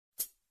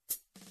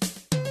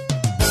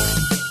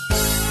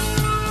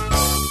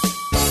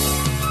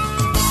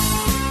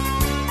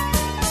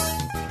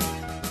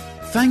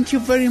Thank you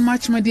very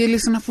much, my dear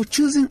listener, for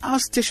choosing our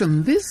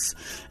station. This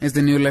is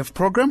the New Life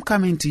program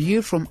coming to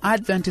you from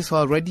Adventist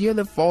World Radio,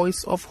 the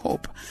voice of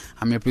hope.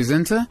 I'm your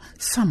presenter,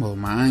 Samuel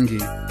Maangi.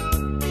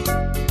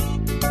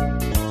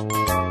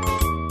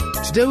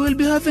 Today we'll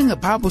be having a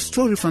Bible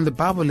story from the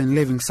Bible in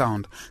Living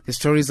Sound. The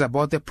story is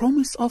about the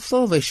promise of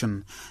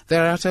salvation.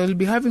 Thereafter we'll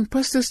be having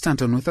Pastor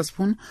Stanton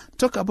Witherspoon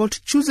talk about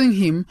choosing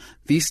him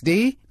this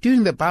day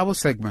during the Bible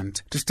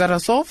segment. To start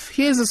us off,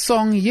 here's the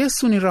song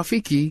Yesu ni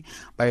Rafiki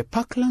by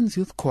Parklands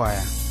Youth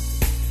Choir.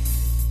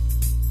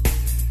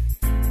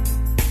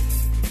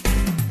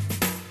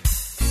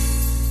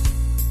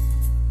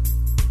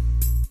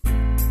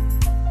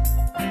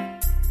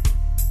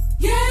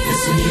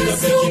 Yesu ni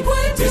Rafiki,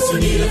 Yesu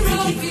ni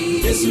Rafiki,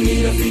 Yesu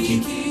ni Rafiki,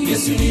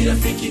 Yesu ni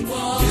Rafiki,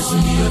 Yesu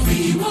ni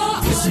Rafiki,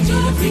 Yesu ni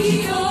Rafiki,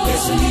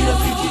 Yesu ni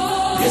Rafiki,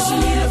 Yesu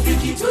ni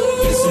Rafiki,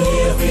 Yesu ni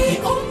Rafiki,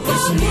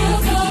 Yesu ni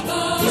Rafiki,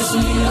 Yesu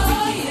ni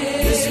Rafiki,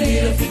 Yesu ni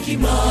Rafiki,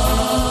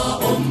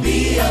 maombi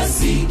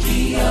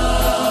asikia.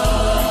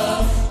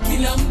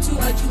 Kila mtu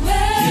ajue,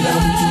 kila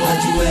mtu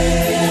ajue,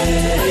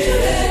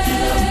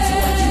 kila mtu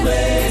ajue,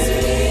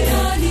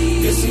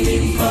 Yesu ni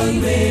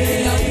mfalme.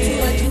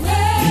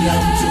 Kila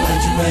mtu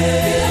ajue,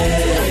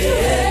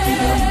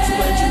 kila mtu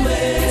ajue,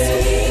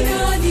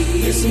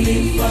 Yesu ni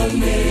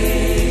mfalme.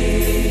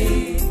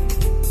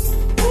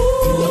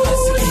 Dua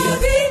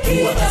asikia,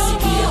 dua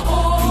asikia,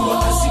 dua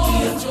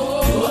asikia,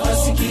 dua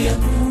asikia,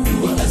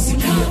 dua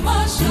asikia,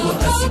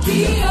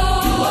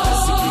 dua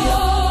asikia,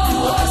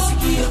 dua asikia,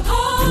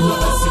 dua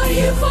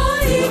asikia,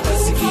 dua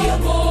asikia,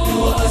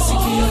 dua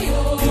asikia,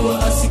 dua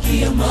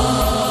asikia,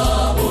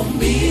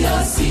 maombi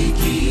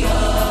asikia.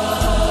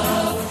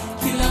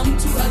 Kila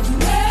mtu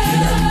ajue,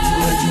 kila mtu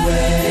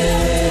ajue,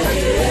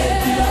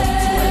 kila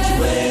mtu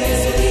ajue,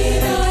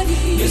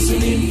 Yesu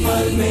ni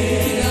mfalme.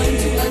 Kila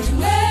mtu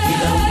ajue,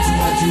 kila mtu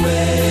ajue,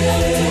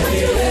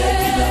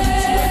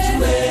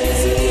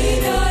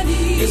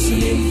 Yesu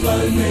ni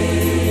mfalme.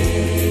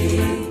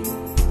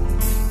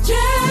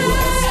 Dua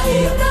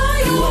asikia,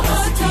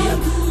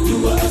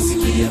 dua asikia,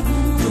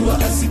 dua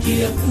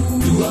asikia,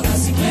 dua asikia, dua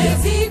asikia,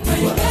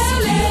 dua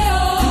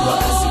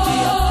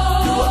asikia,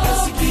 dua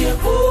asikia,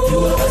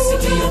 dua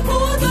asikia,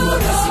 dua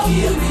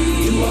asikia,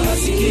 dua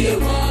asikia,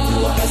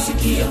 dua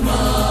asikia,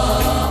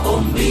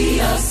 maombi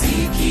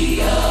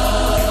asikia.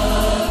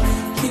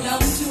 Kila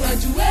mtu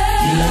ajue,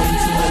 kila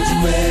mtu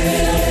ajue,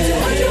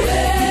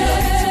 kila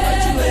mtu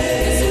ajue,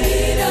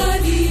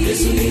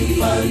 Yesu ni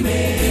mfalme.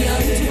 Kila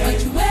mtu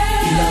ajue,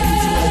 kila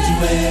mtu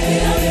ajue,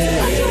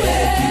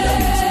 kila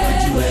mtu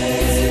ajue,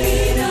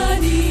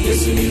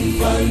 Yesu ni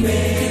mfalme.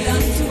 Kila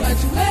mtu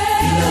ajue,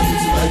 kila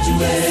mtu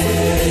ajue,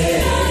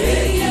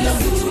 kila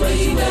mtu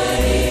ajue,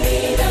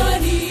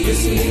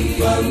 Yesu ni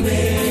mfalme.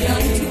 Kila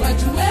mtu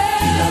ajue,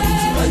 kila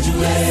mtu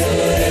ajue,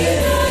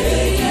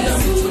 kila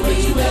mtu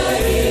ajue,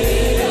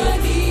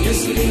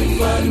 Yesu ni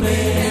mfalme.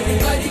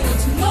 Everybody got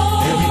to know,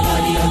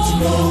 everybody got to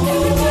know,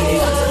 everybody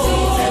got to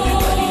know,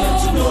 everybody got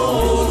to know,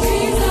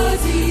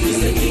 Jesus is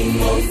the King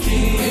of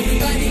Kings.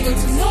 Everybody got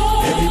to know,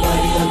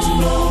 everybody got to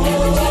know,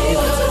 everybody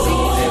got to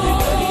know,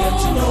 everybody got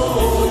to know,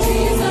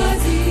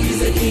 Jesus is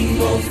the King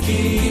of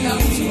Kings. Kila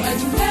mtu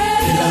ajue,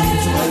 kila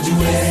mtu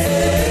ajue,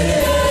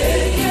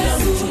 kila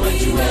mtu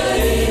ajue,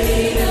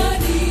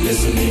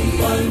 Yesu ni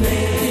mfalme.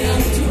 Kila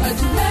mtu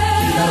ajue,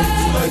 kila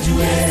mtu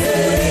ajue,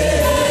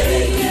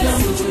 kila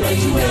mtu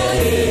ajue,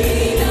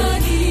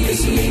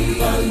 Yesu ni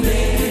mfalme.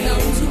 Kila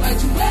mtu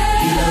ajue,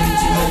 kila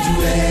mtu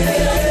ajue,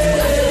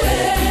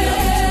 kila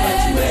mtu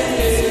ajue,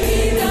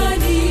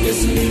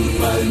 Yesu ni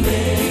mfalme.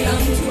 Kila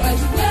mtu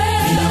ajue,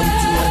 kila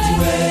mtu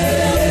ajue,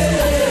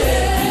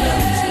 kila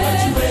mtu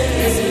ajue,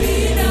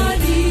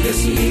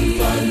 Yesu ni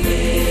mfalme.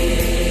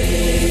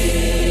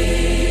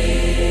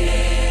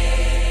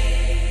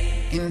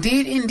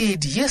 Indeed,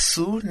 indeed,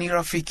 Yesu ni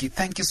Rafiki.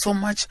 Thank you so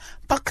much,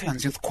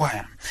 Parklands Youth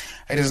Choir.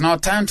 It is now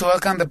time to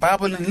welcome the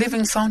Bible in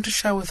Living Sound to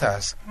share with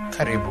us.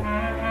 Karibu.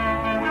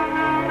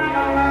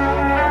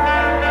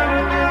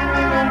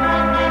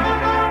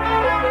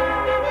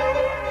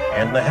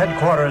 In the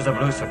headquarters of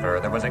Lucifer,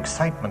 there was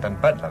excitement and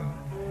bedlam.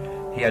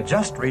 He had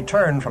just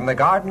returned from the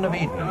Garden of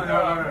Eden.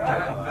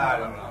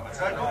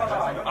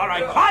 All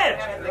right, quiet!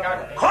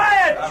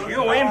 Quiet,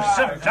 you imps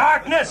of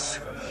darkness!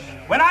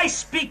 When I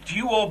speak to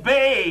you,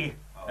 obey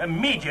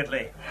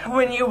immediately.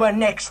 When you were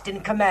next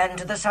in command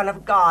to the Son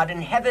of God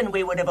in heaven,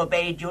 we would have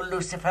obeyed you,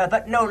 Lucifer,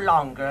 but no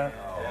longer.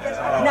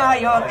 Now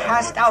you're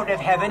cast out of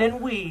heaven,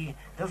 and we,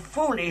 the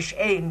foolish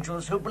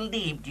angels who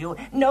believed you,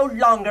 no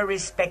longer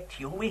respect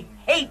you. We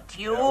hate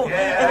you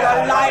and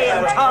your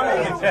lying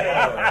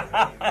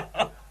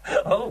tongue.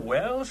 Oh,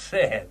 well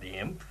said,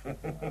 imp.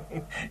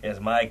 As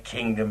my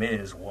kingdom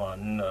is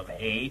one of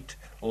hate,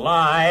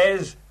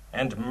 lies,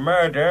 and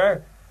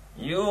murder,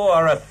 you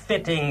are a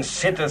fitting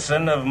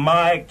citizen of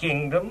my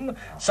kingdom,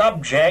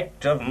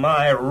 subject of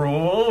my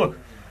rule.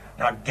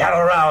 Now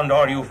gather round,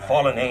 all you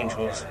fallen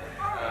angels,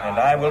 and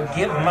I will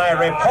give my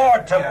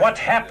report of what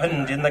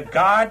happened in the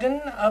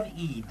Garden of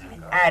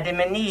Eden. Adam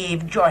and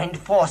Eve joined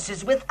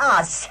forces with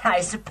us,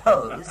 I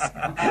suppose.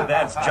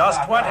 That's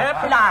just what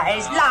happened.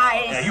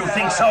 Lies. You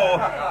think so?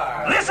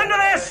 Listen to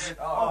this!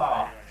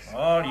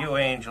 All you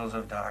angels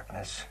of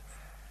darkness,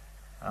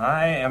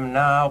 I am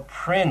now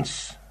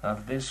prince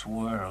of this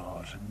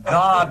world,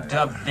 God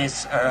of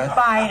this earth.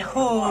 By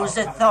whose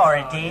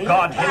authority?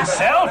 God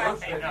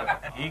himself.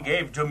 He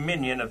gave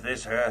dominion of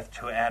this earth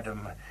to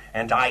Adam,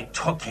 and I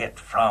took it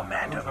from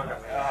Adam.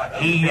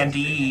 He and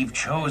Eve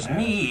chose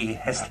me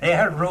as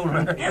their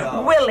ruler.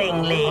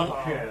 Willingly.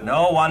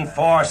 No one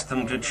forced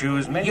them to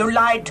choose me. You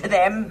lied to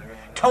them,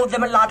 told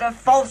them a lot of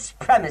false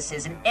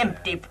premises and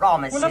empty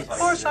promises. Well, of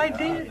course I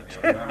did.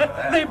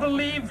 They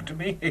believed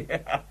me.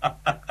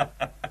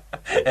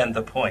 And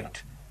the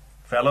point,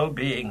 fellow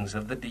beings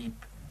of the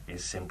deep,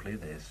 is simply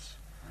this.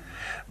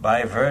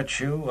 By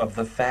virtue of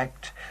the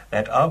fact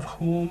that of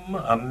whom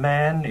a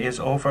man is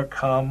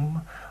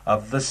overcome,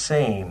 of the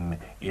same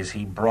is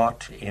he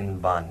brought in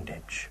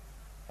bondage.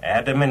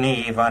 Adam and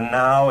Eve are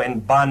now in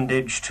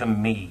bondage to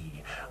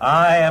me.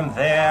 I am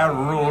their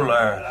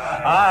ruler.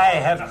 I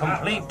have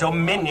complete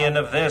dominion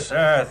of this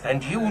earth,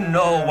 and you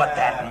know what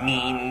that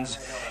means.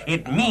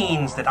 It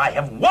means that I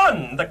have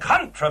won the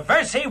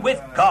controversy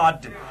with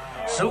God.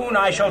 Soon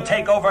I shall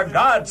take over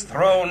God's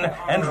throne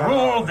and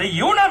rule the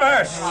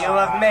universe. You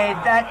have made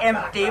that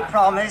empty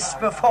promise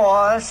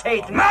before,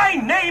 Satan. My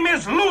name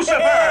is Lucifer.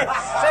 Yes,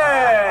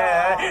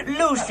 sir.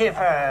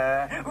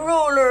 Lucifer,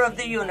 ruler of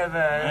the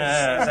universe.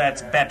 Yes,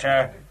 that's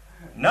better.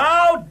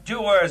 Now,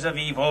 doers of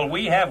evil,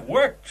 we have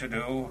work to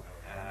do.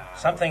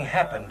 Something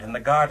happened in the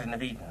Garden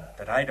of Eden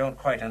that I don't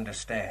quite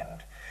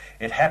understand.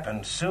 It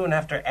happened soon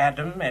after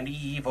Adam and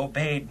Eve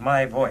obeyed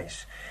my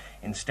voice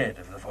instead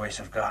of the voice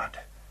of God.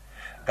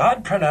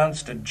 God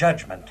pronounced a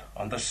judgment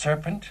on the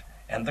serpent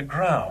and the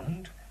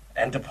ground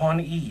and upon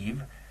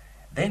Eve.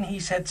 Then he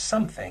said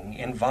something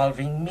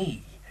involving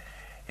me.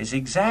 His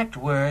exact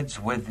words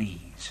were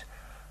these: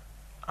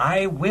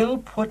 I will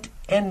put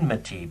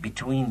enmity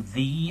between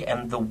thee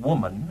and the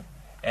woman,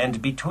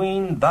 and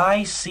between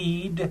thy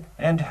seed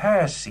and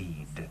her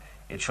seed.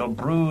 It shall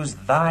bruise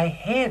thy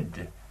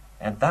head,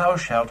 and thou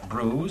shalt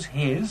bruise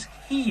his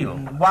heel.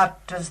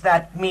 What does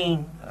that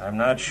mean? I'm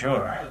not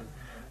sure.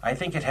 I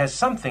think it has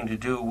something to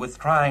do with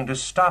trying to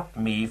stop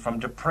me from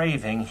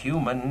depraving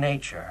human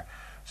nature.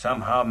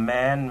 Somehow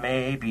man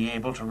may be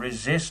able to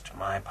resist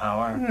my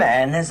power.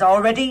 Man has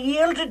already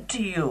yielded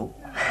to you.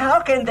 How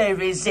can they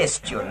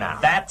resist you now?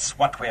 That's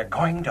what we're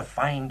going to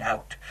find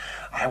out.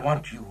 I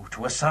want you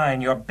to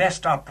assign your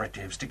best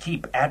operatives to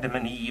keep Adam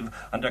and Eve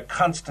under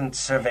constant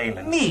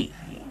surveillance. Me?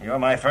 You're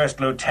my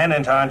first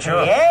lieutenant, aren't you?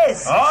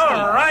 Yes.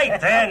 All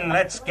right, then.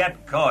 Let's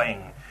get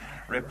going.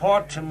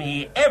 Report to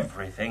me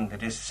everything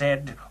that is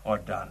said or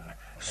done.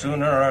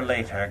 Sooner or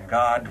later,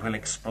 God will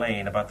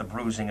explain about the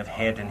bruising of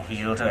head and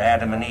heel to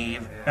Adam and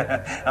Eve.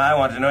 I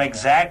want to know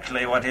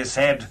exactly what is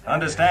said.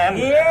 Understand?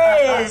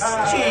 Yes,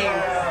 Chief.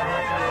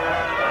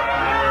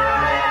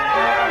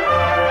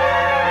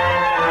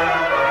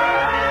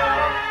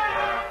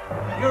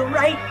 You're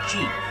right,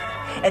 Chief.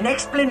 An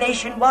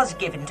explanation was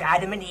given to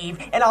Adam and Eve,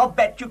 and I'll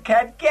bet you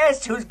can't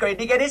guess who's going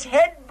to get his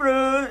head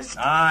bruised.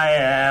 I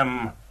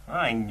am.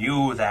 I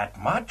knew that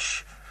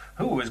much.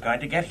 Who is going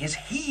to get his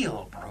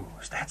heel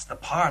bruised? That's the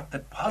part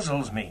that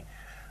puzzles me.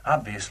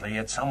 Obviously,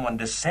 it's someone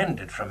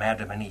descended from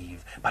Adam and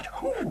Eve. But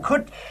who?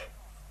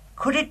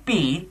 Could it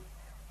be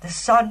the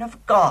Son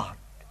of God?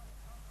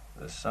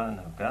 The Son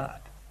of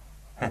God?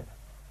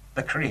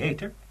 The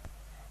Creator?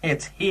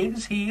 It's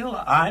his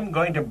heel I'm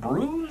going to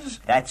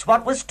bruise? That's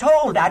what was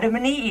told Adam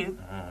and Eve.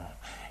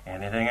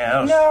 Anything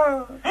else?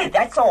 No,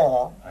 that's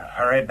all. Now,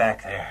 hurry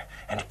back there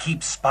and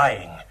keep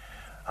spying.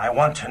 I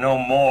want to know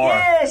more.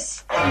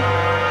 Yes.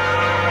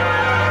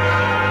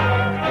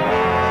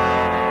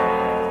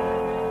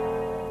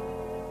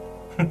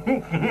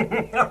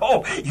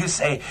 Oh, you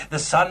say the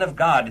Son of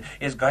God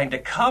is going to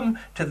come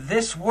to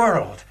this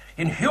world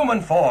in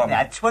human form.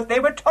 That's what they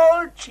were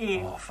told,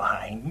 Chief. Oh,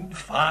 fine.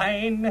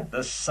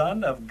 The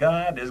Son of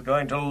God is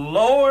going to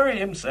lower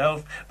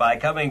himself by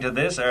coming to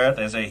this earth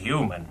as a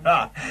human.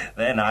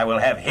 Then I will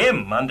have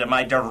him under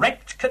my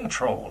direct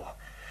control.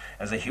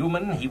 As a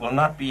human, he will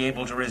not be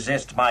able to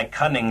resist my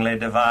cunningly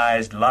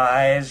devised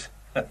lies.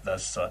 The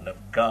Son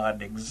of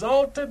God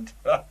exalted?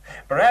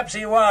 Perhaps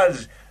he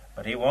was,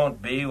 but he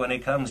won't be when he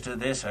comes to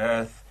this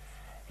earth.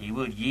 He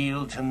will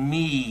yield to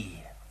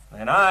me,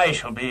 and I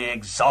shall be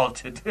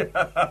exalted.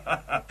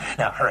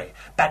 Now hurry,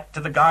 back to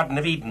the Garden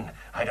of Eden.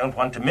 I don't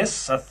want to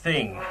miss a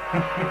thing.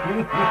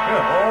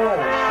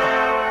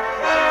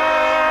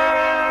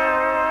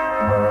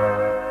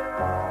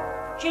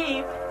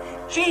 Chief.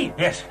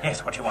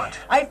 Yes, what do you want?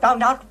 I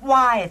found out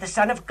why the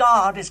Son of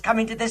God is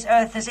coming to this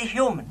earth as a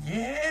human.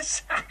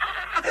 Yes?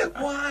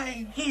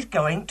 Why? He's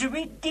going to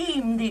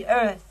redeem the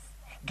earth,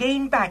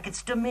 gain back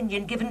its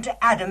dominion given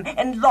to Adam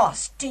and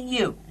lost to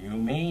you. You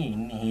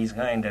mean he's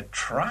going to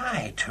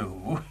try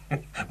to,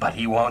 but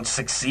he won't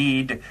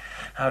succeed?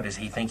 How does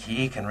he think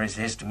he can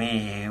resist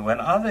me when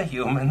other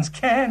humans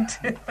can't?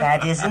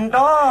 That isn't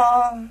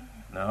all.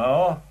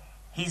 No?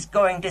 He's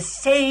going to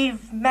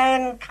save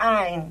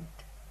mankind.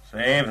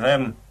 Save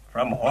them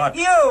from what?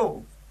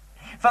 You!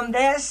 From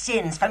their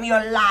sins, from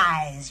your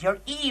lies, your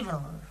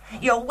evil,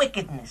 your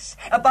wickedness,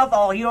 above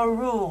all, your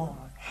rule.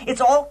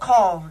 It's all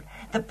called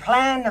the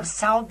plan of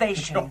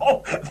salvation.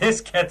 Oh,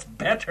 this gets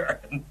better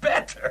and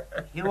better.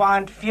 You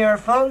aren't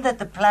fearful that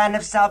the plan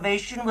of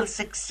salvation will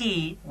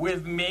succeed?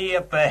 With me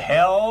at the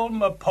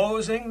helm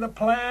opposing the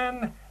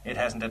plan, it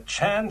hasn't a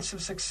chance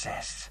of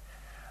success.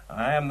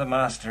 I am the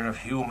master of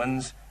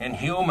humans. In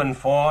human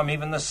form,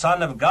 even the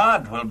Son of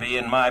God will be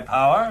in my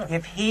power.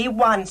 If he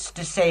wants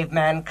to save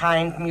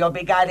mankind from your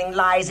beguiling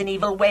lies and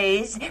evil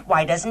ways,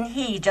 why doesn't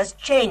he just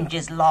change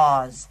his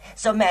laws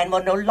so man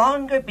will no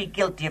longer be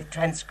guilty of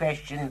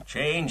transgression?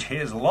 Change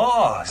his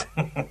laws?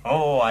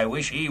 Oh, I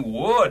wish he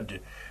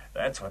would.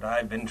 That's what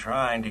I've been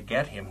trying to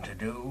get him to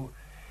do.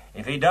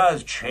 If he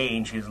does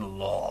change his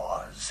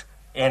laws,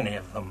 any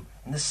of them,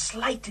 in the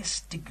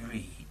slightest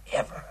degree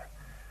ever,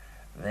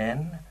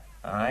 then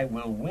I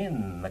will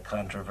win the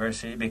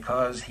controversy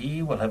because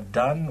he will have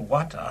done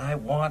what I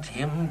want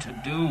him to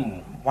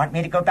do. Want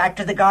me to go back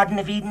to the Garden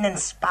of Eden and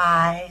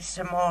spy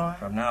some more?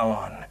 From now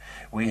on,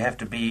 we have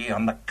to be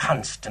on the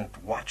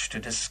constant watch to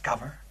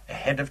discover,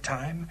 ahead of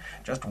time,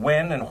 just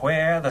when and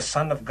where the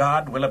Son of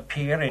God will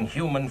appear in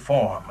human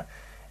form.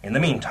 In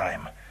the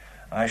meantime,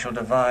 I shall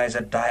devise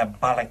a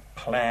diabolic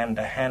plan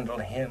to handle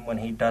him when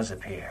he does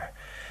appear.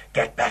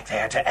 Get back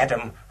there to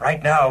Adam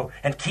right now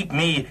and keep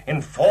me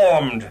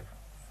informed.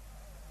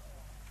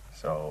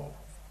 So,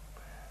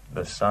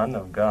 the Son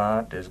of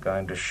God is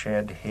going to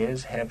shed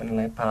his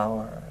heavenly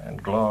power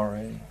and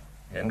glory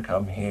and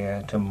come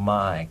here to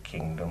my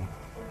kingdom.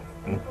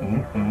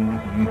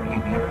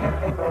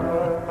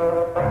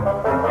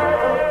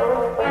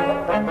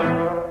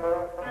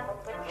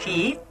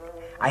 Chief,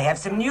 I have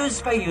some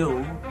news for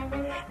you.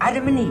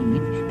 Adam and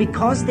Eve,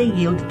 because they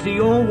yielded to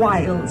your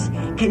wiles,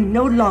 can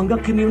no longer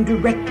commune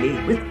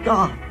directly with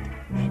God.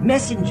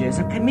 Messengers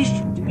are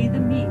commissioned to be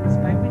the means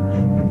by which...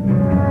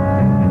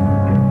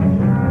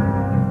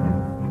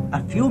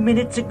 A few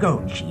minutes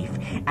ago, Chief,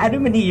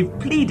 Adam and Eve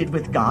pleaded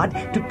with God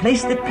to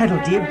place the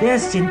penalty of their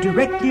sin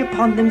directly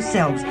upon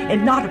themselves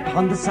and not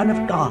upon the Son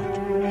of God.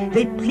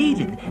 They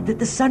pleaded that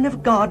the Son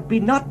of God be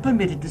not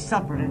permitted to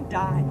suffer and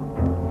die.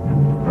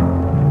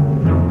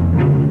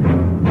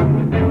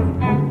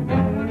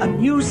 A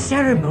new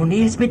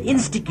ceremony has been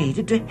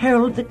instigated to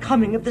herald the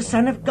coming of the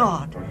Son of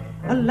God.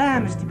 A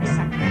lamb is to be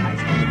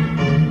sacrificed.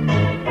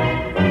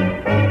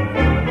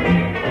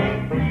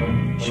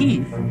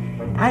 Chief,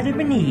 Adam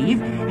and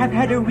Eve have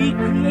had a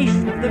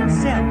recreation of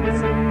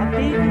themselves, a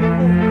baby boy.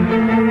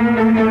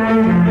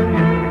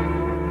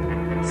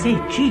 Say,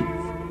 Chief,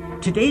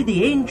 today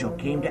the angel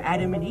came to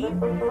Adam and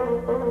Eve.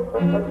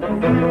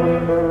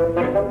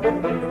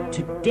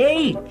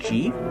 Today,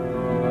 Chief.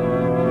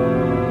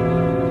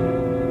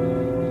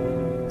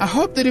 I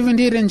hope that you've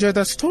indeed enjoyed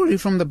that story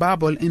from the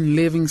Bible in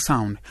living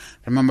sound.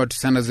 Remember to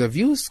send us your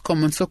views,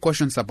 comments or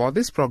questions about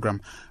this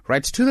program.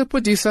 Write to the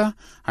producer,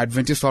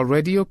 Adventist World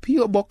Radio,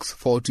 P.O. Box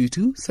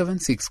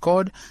 42276,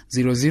 code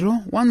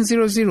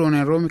 00100,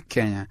 Nairobi,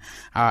 Kenya.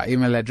 Our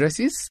email address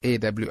is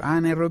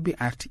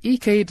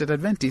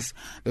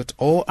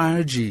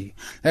awrnairobi@ek.adventist.org.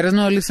 Let us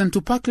now listen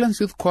to Parklands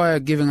Youth Choir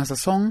giving us a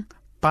song,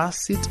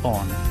 Pass It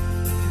On.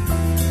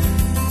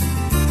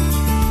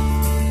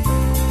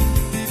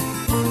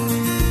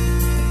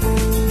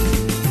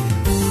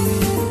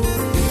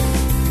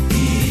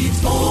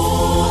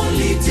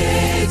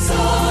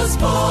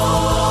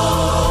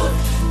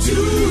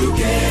 To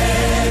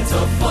get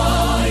a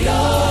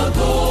fire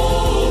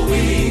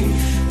going,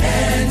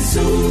 and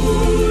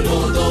soon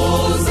all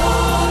those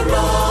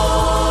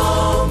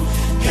around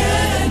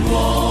can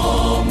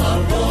warm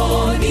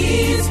upon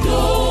its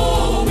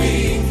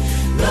glowing.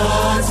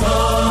 That's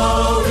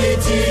how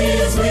it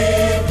is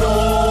with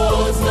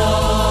God's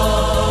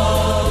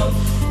love.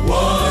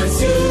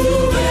 Once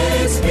you've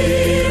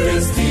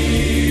experienced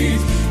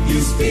it,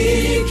 you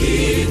speak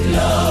it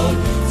loud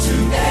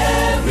to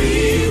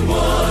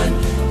everyone.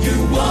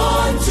 You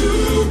want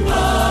to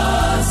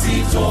pass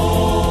it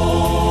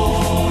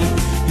on.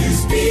 You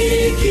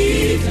speak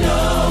it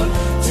loud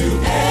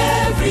to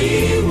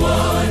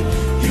everyone.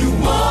 You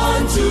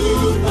want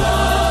to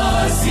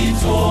pass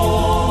it on.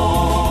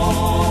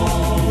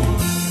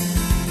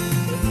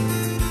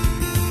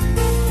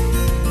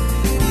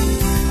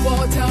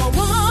 What a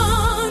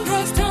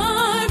wondrous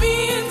time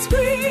in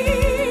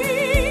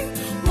spring,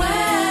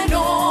 when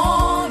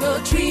all the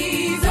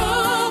trees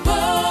are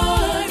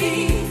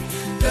burning,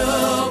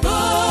 the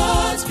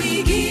birds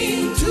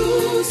begin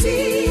to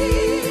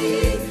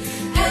sing,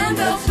 and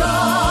the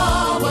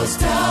flowers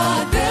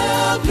start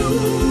their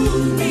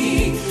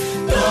blooming.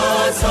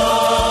 That's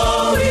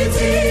how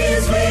it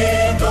is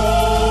with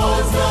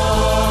God's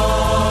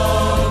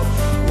love.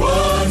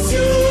 Once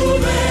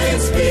you've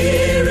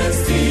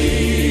experienced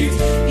it,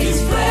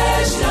 it's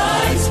fresh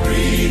like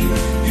spring.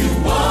 You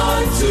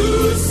want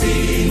to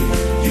sing,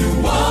 you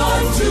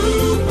want to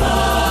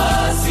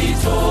pass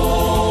it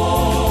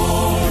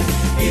on.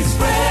 It's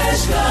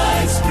fresh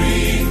like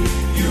spring.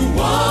 You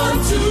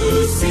want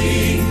to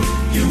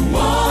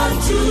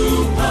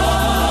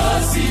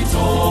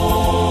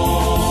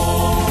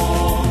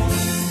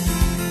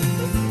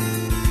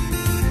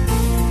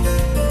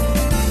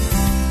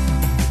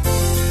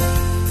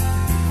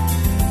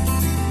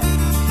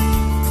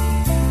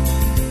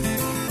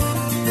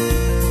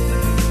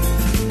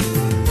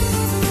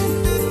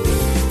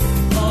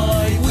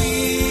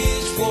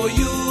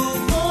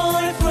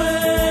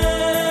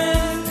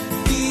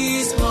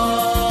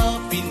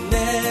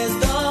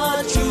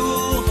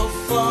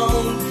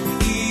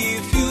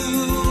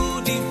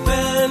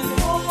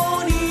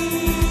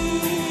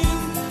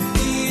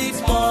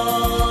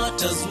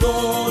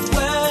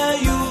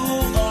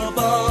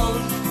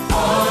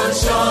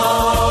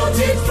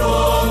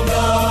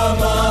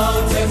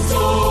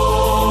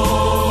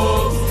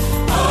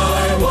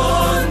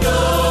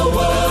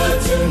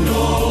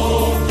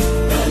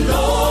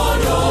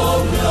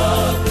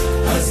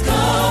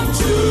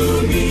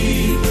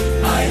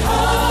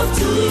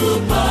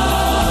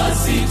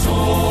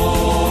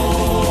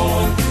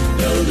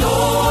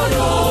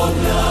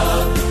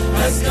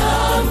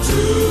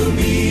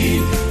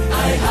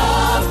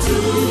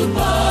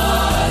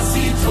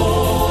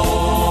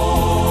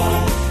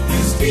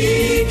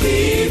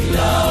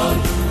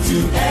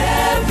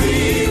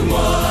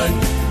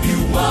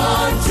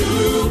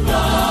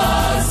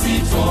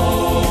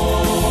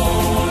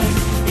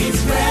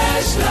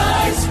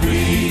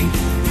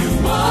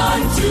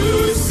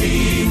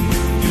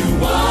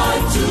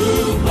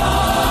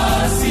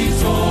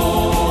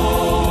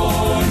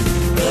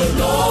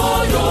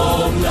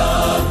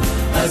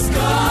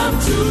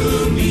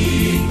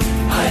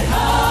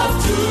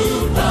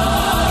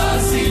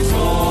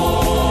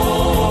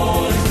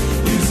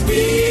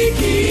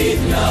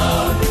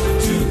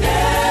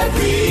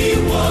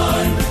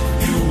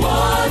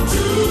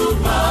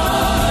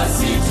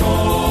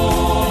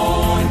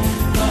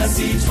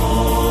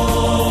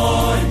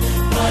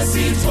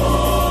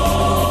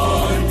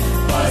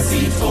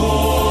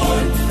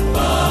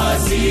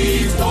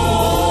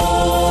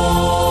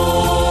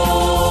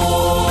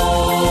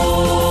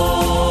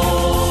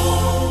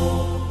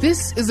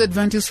is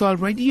Adventist World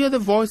Radio, the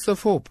voice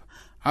of hope.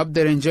 Up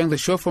there enjoying the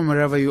show from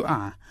wherever you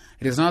are.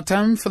 It is now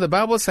time for the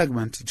Bible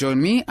segment.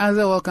 Join me as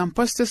I welcome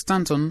Pastor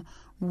Stanton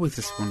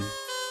Witherspoon.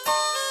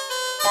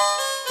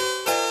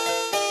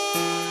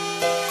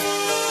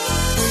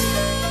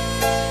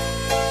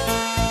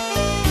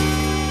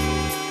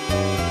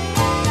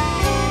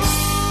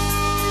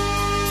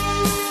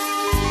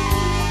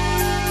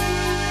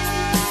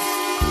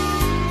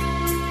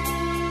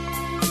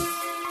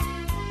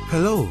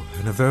 Hello,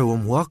 and a very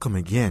warm welcome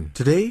again.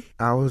 Today,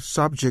 our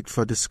subject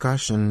for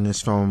discussion is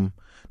from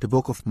the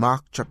book of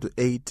Mark chapter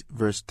 8,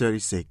 verse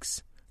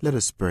 36. Let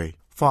us pray.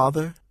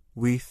 Father,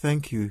 we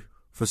thank you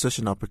for such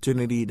an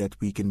opportunity that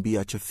we can be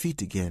at your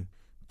feet again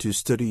to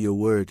study your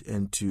word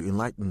and to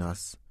enlighten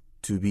us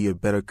to be a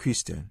better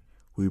Christian.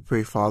 We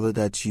pray, Father,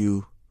 that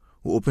you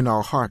will open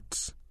our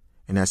hearts,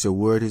 and as your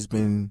word has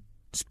been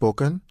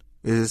spoken,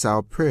 it is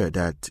our prayer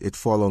that it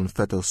fall on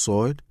fertile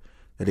soil,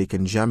 that it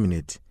can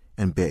germinate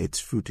and bear its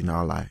fruit in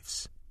our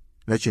lives.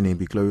 Let your name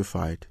be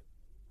glorified.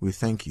 We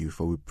thank you,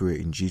 for we pray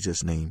in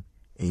Jesus' name.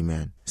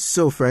 Amen.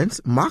 So,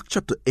 friends, Mark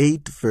chapter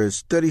 8,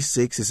 verse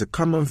 36 is a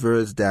common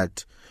verse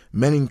that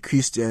many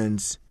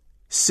Christians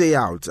say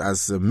out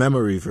as a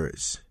memory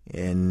verse.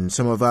 And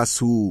some of us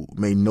who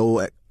may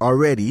know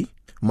already,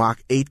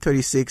 Mark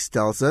 8:36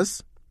 tells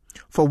us,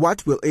 "For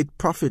what will it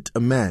profit a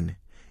man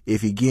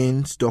if he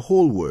gains the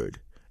whole world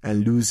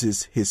and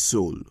loses his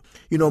soul?"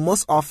 You know,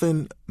 most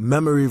often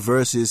memory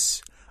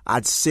verses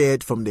are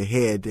said from the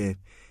head,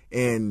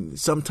 and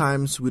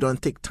sometimes we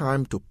don't take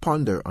time to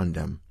ponder on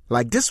them.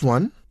 Like this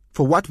one,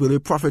 "For what will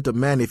it profit a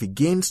man if he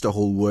gains the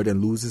whole world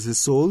and loses his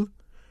soul?"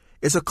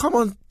 It's a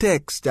common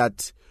text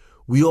that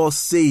we all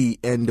say,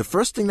 and the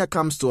first thing that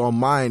comes to our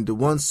mind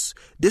once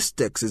this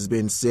text has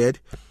been said,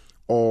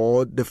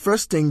 or the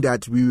first thing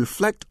that we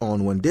reflect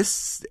on when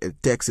this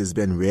text has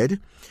been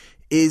read,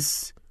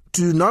 is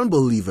to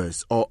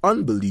non-believers or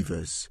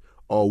unbelievers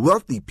or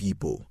wealthy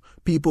people,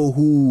 people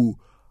who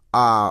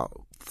are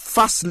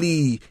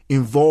fastly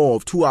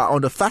involved, who are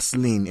on the fast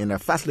lane and are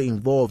fastly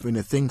involved in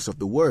the things of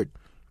the word.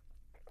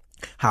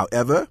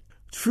 However,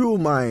 through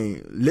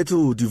my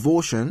little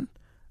devotion,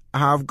 I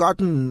have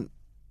gotten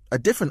a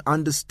different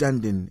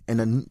understanding and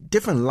a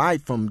different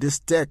light from this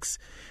text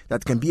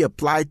that can be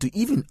applied to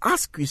even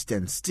us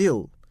Christians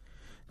still,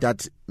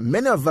 that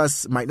many of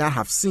us might not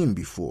have seen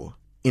before.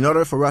 In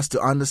order for us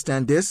to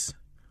understand this,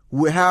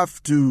 we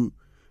have to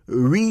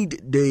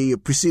read the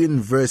preceding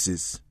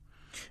verses.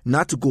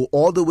 Not to go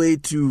all the way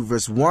to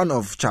verse 1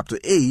 of chapter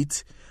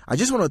 8, I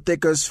just want to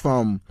take us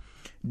from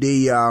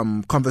the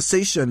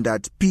conversation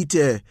that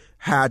Peter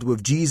had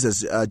with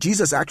Jesus.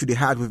 Jesus actually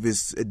had with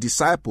his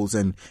disciples,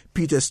 and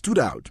Peter stood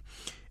out.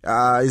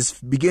 It's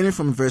beginning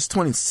from verse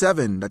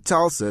 27 that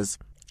tells us,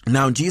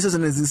 "Now Jesus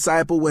and his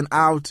disciple went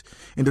out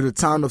into the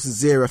town of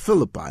Caesarea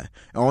Philippi,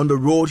 and on the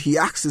road he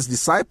asked his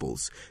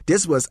disciples."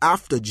 This was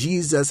after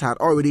Jesus had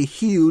already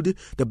healed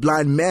the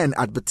blind man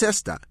at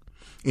Bethesda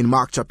in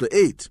Mark chapter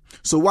 8.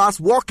 So whilst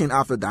walking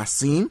after that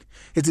scene,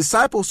 his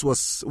disciples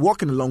was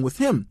walking along with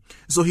him.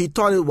 So he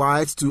thought it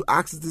wise to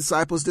ask his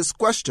disciples this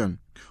question: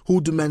 "Who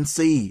do men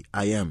say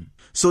I am?"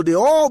 So they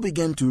all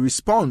began to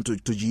respond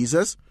to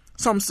Jesus.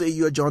 Some say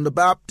you are John the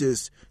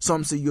Baptist.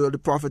 Some say you are the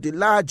prophet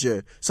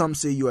Elijah. Some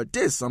say you are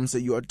this. Some say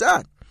you are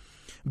that.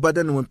 But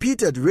then when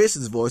Peter had raised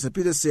his voice, and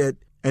Peter said,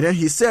 and then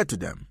he said to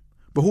them,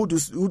 "But who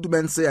do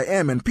men say I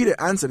am?" And Peter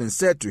answered and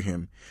said to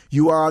him,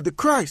 "You are the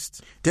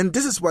Christ." Then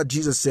this is what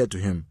Jesus said to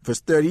him. Verse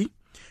 30,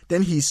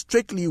 "Then he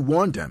strictly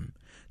warned them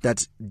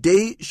that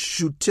they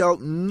should tell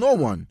no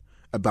one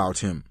about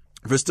him."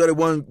 Verse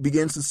 31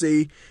 begins to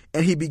say,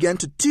 "And he began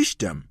to teach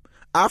them,"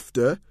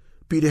 after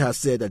Peter has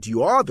said that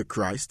you are the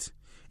Christ.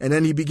 And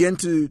then he began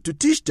to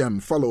teach them,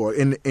 follower.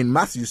 In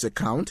Matthew's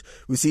account,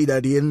 we see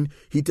that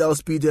he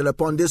tells Peter,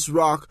 "Upon this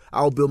rock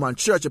I will build my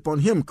church, upon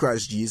him,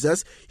 Christ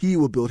Jesus, he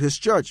will build his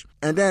church."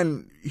 And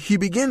then he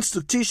begins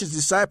to teach his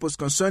disciples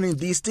concerning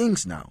these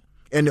things now,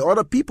 and the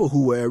other people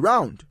who were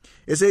around.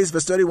 It says,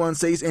 verse 31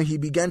 says, "And he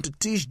began to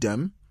teach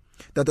them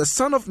that the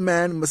Son of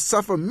Man must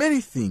suffer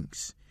many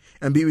things,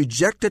 and be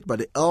rejected by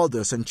the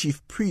elders and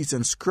chief priests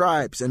and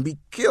scribes, and be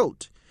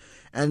killed.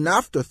 And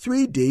after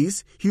 3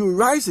 days he will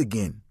rise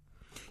again."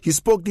 He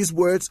spoke these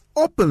words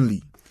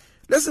openly.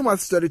 Listen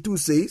what 32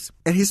 says.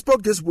 "And he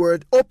spoke this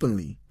word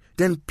openly.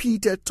 Then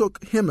Peter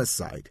took him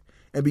aside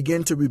and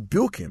began to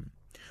rebuke him.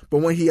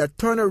 But when he had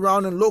turned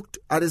around and looked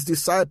at his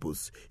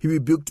disciples, he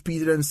rebuked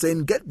Peter and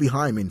saying, 'Get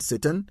behind me,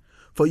 Satan,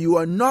 for you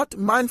are not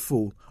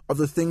mindful of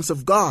the things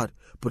of God,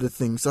 but the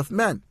things of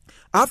men.'"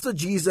 After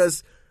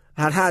Jesus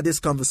had this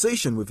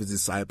conversation with his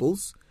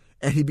disciples,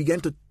 and he began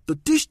to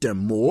teach them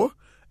more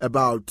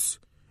about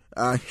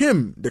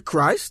him, the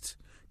Christ,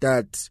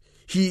 that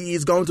he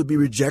is going to be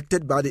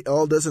rejected by the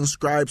elders and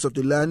scribes of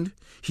the land.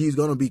 He's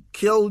going to be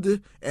killed,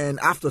 and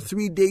after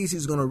 3 days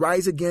he's going to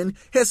rise again.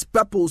 His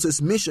purpose,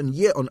 his mission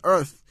here on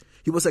earth.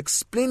 He was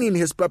explaining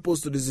his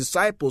purpose to the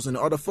disciples and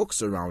other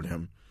folks around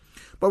him.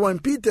 But when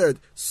Peter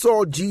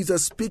saw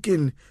Jesus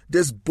speaking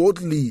this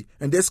boldly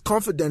and this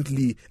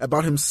confidently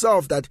about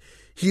himself, that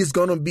he's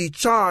going to be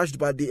charged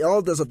by the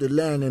elders of the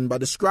land and by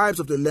the scribes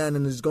of the land,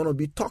 and is going to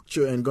be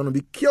tortured and going to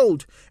be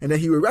killed, and then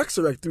he will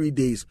resurrect 3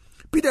 days,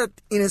 Peter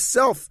in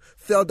himself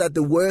felt that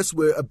the words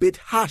were a bit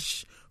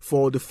harsh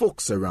for the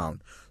folks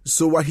around.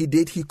 So what he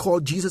did, he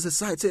called Jesus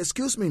aside, said,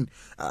 "Excuse me,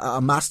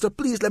 Master,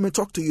 please let me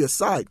talk to you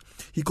aside."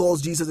 He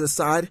calls Jesus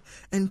aside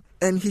and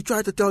he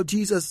tried to tell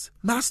Jesus,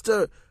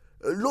 "Master,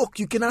 look,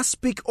 you cannot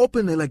speak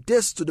openly like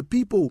this to the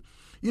people.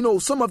 You know,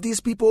 some of these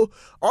people,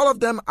 all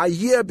of them are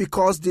here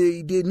because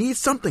they need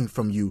something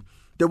from you.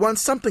 They want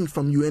something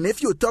from you. And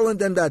if you're telling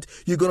them that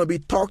you're going to be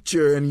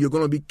tortured and you're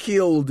going to be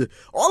killed,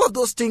 all of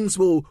those things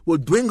will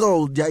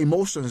dwindle their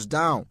emotions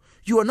down.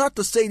 You are not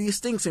to say these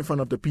things in front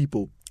of the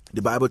people."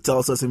 The Bible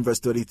tells us in verse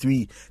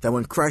 33 that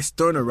when Christ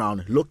turned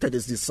around, looked at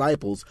his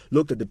disciples,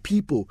 looked at the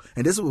people,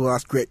 and this is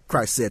what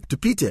Christ said to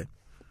Peter,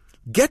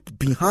 "Get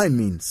behind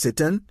me,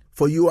 Satan,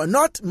 for you are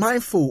not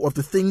mindful of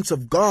the things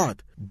of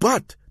God,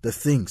 but the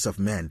things of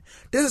men."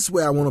 This is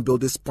where I want to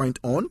build this point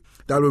on,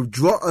 that will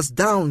draw us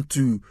down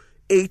to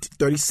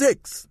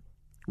 8:36.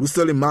 We're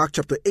still in Mark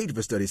chapter 8,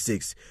 verse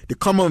 36, the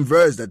common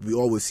verse that we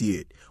always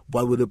hear.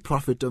 "What will it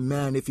profit a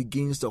man if he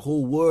gains the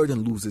whole world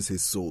and loses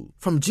his soul?"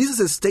 From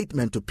Jesus'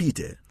 statement to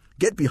Peter,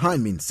 "Get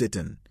behind me,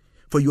 Satan,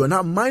 for you are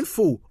not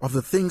mindful of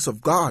the things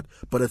of God,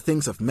 but the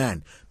things of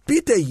man."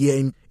 Peter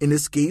here, in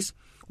this case,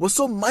 was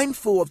so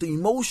mindful of the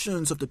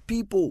emotions of the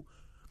people.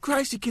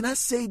 Christ, you cannot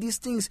say these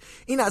things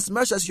in as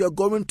much as you're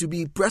going to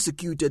be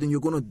persecuted and you're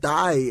going to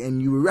die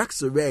and you will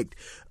resurrect.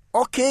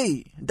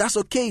 Okay, that's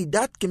okay.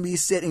 That can be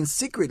said in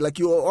secret, like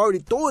you already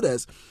told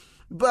us.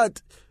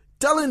 But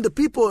telling the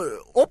people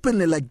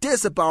openly like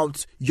this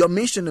about your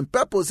mission and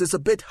purpose is a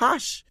bit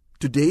harsh.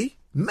 Today,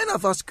 many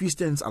of us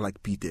Christians are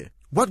like Peter.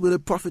 What will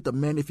it profit a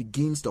man if he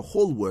gains the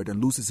whole world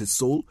and loses his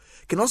soul?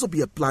 Can also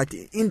be applied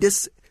in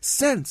this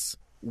sense.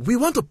 We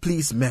want to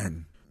please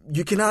men.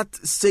 You cannot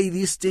say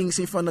these things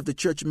in front of the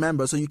church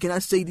members, or you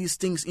cannot say these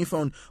things in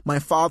front of my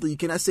father, you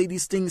cannot say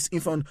these things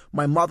in front of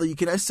my mother, you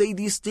cannot say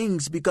these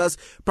things because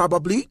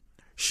probably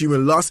she may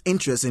lose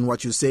interest in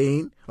what you're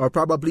saying, or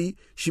probably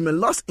she may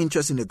lose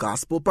interest in the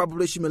gospel,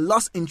 probably she may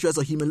lose interest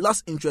or he may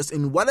lose interest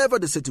in whatever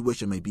the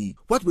situation may be.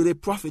 What will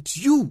it profit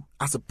you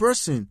as a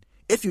person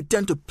if you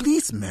tend to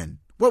please men?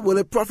 What will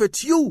it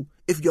profit you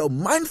if you're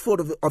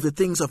mindful of the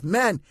things of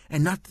man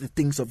and not the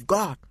things of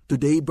God?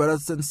 Today,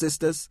 brothers and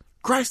sisters,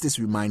 Christ is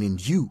reminding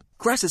you.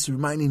 Christ is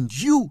reminding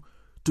you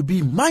to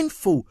be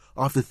mindful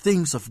of the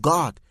things of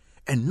God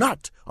and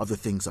not of the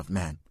things of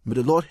man. May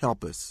the Lord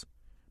help us.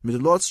 May the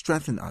Lord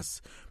strengthen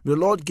us. May the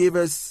Lord give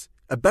us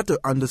a better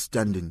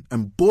understanding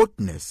and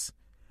boldness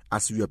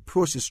as we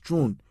approach His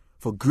throne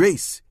for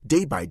grace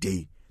day by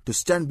day to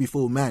stand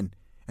before man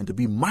and to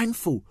be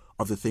mindful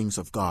of the things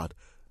of God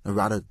and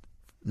rather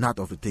not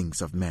of the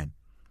things of men.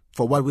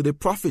 For what will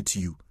it profit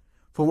you?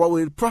 For what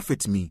will it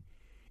profit me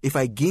if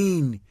I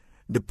gain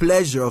the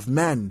pleasure of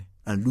man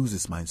and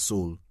loses my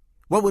soul?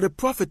 What will it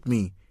profit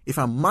me if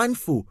I'm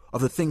mindful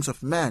of the things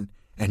of man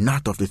and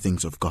not of the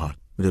things of God?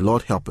 May the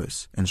Lord help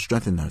us and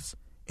strengthen us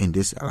in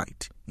this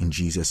light. In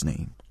Jesus'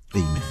 name,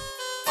 amen.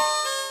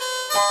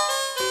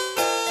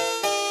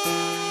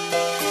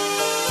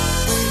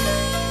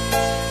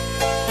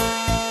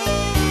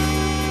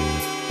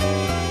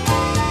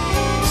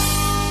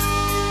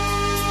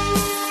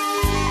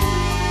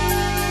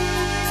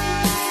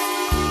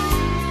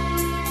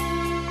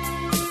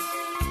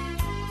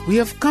 We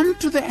have come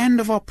to the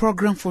end of our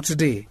program for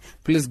today.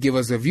 Please give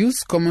us your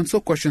views, comments or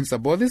questions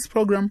about this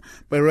program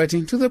by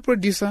writing to the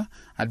producer,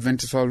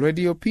 Adventist World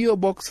Radio, P.O.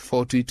 Box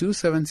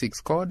 42276,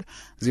 code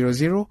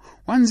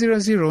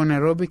 00100,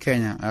 Nairobi,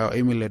 Kenya. Our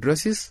email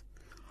address is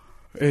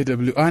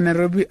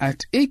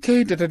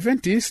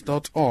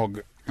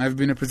awrnairobi@ak.adventist.org. I've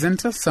been a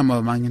presenter,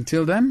 Samuel Mang.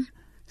 Until then,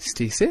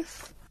 stay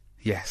safe.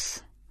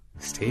 Yes,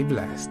 stay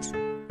blessed.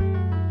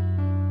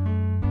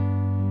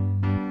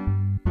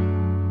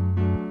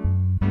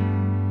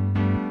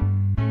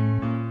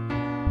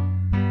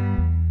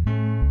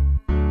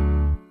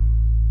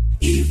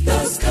 If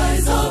the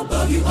skies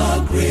above you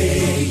are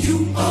gray,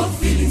 you are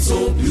feeling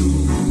so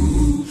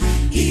blue.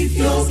 If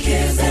your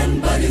cares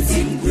and burdens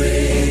seem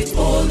great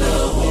all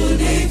the whole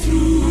day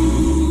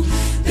through,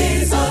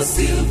 there's a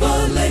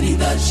silver lining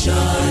that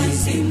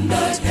shines in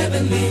that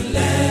heavenly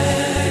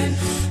land.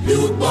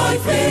 Look by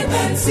faith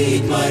and see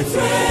it, my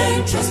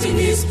friend, trusting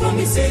His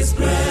promises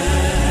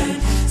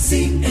grand.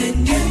 Sing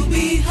and you'll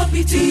be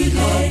happy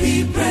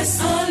today.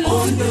 Press on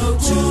to the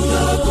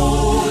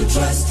goal,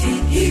 trust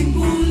in Him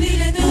who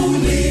leadeth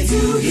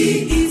you.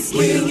 He is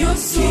giving your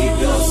soul. Keep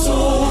your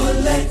soul.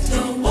 Let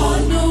the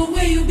world know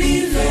where you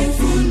belong.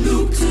 Faithful,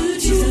 look to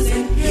Jesus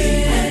and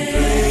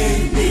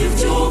pray.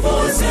 Lift your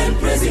voice and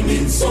praise Him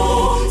in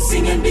song.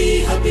 Sing and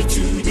be happy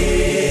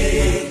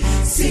today.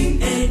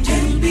 Sing and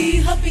you'll be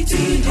happy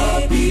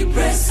today. Be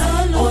press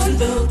on to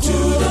the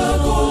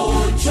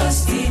goal.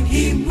 Trust in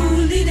Him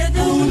who leadeth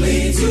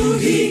you.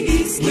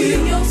 He is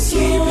giving your soul.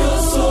 Keep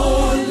your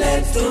soul.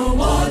 Let the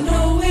world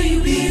know where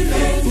you belong.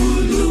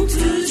 Faithful, look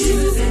to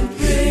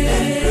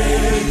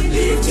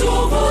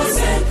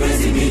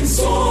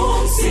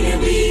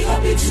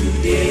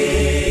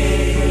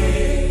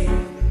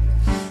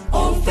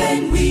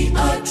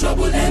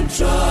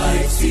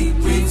strife, sick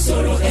with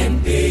sorrow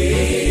and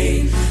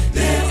pain.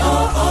 There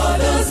are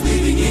others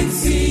living in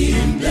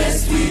sin,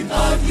 blessed with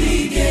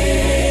ugly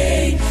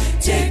gain.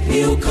 Take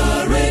new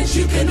courage,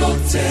 you cannot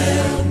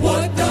tell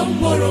what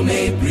tomorrow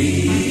may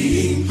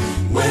bring.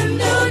 When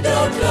the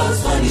dark clouds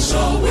vanish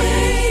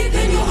away,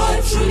 then your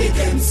heart truly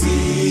can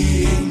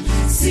sing.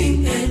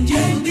 Sing and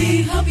you'll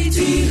be happy to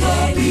be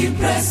happy.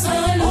 Press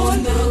on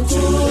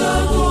to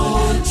the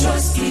goal.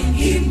 Trust in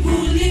Him who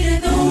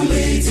leadeth the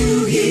way to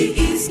Him.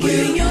 Is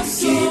giving your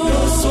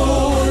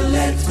soul.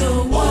 Let the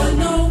world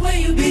know where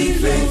you be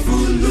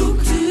faithful.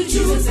 Look to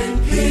Jesus and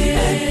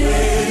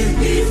pray.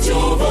 Lift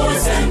your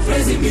voice and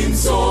praise Him in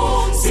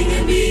song. Sing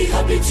and be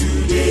happy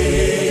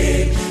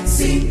today.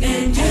 Sing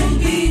and you'll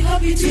be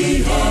happy to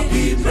be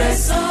happy.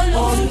 Press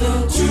on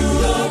to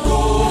the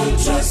goal.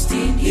 Trust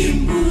in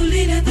Him who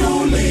leadeth the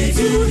way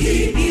to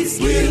Him. Is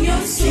giving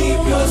your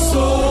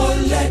soul.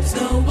 Let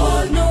the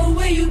world know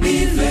where you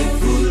be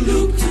faithful.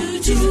 Look to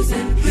Jesus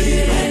and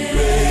pray.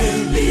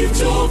 Lift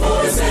your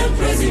voice and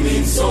praise Him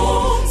in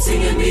song.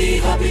 Sing and be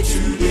happy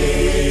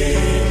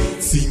today.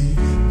 Sing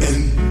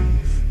and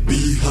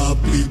be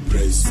happy.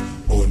 Press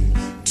on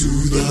to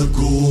the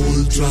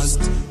goal.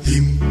 Trust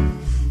Him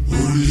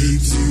who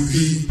leads you.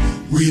 He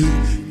will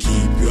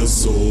keep your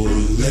soul.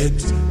 Let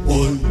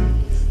all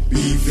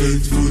be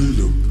faithful.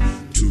 Look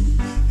to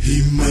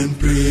Him and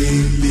pray.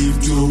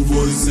 Lift your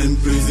voice and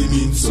praise Him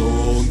in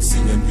song.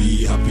 Sing and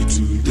be happy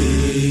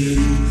today.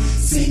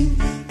 Sing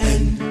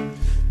and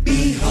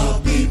be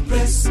happy.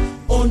 Press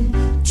on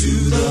to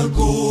the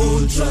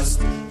goal.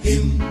 Trust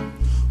Him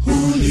who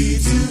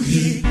leads you.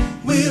 He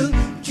will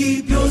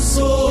keep your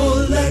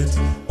soul. Let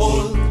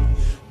all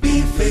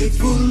be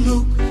faithful.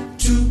 Look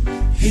to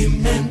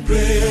Him and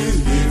pray.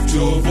 Lift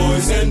your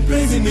voice and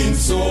praise Him in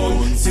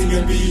song. Sing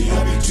and be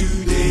happy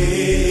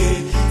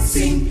today.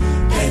 Sing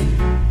and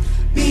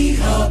be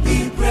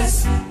happy.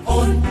 Press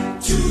on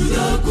to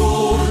the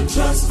goal.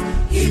 Trust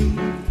Him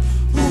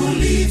who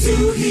leads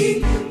you.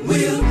 He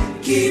will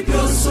keep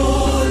your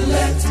soul.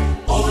 Let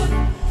all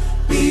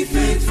be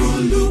faithful.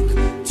 Look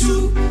to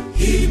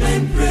Him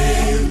and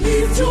pray.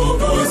 Lift your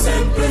voice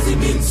and praise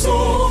Him in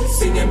song.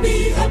 Sing and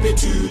be happy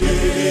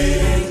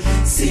today.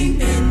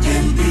 Sing and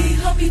you'll be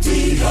happy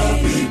today. Be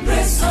happy.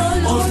 Press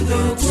on to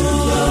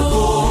the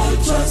goal.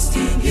 Trust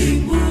in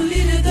Him who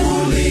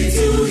leads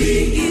you.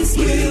 He is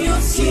giving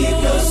your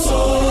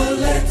soul.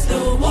 Let the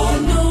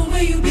world know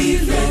where you be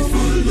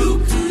faithful.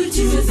 Look to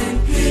Jesus and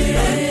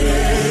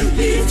pray.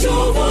 Lift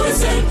your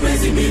voice and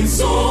praise Him in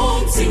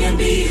song. Sing and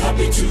be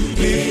happy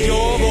today.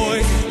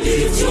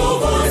 Lift your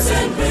voice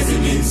and praise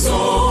Him in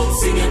song.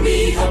 Sing and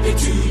be happy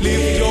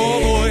today.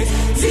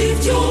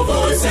 Lift your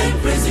voice and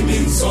praise Him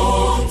in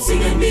song.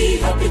 Sing and be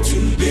happy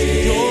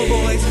today.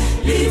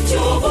 Lift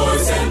your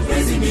voice and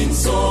praise Him in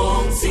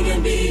song. Sing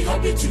and be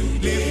happy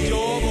today.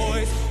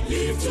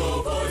 Lift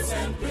your voice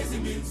and praise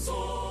Him in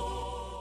song.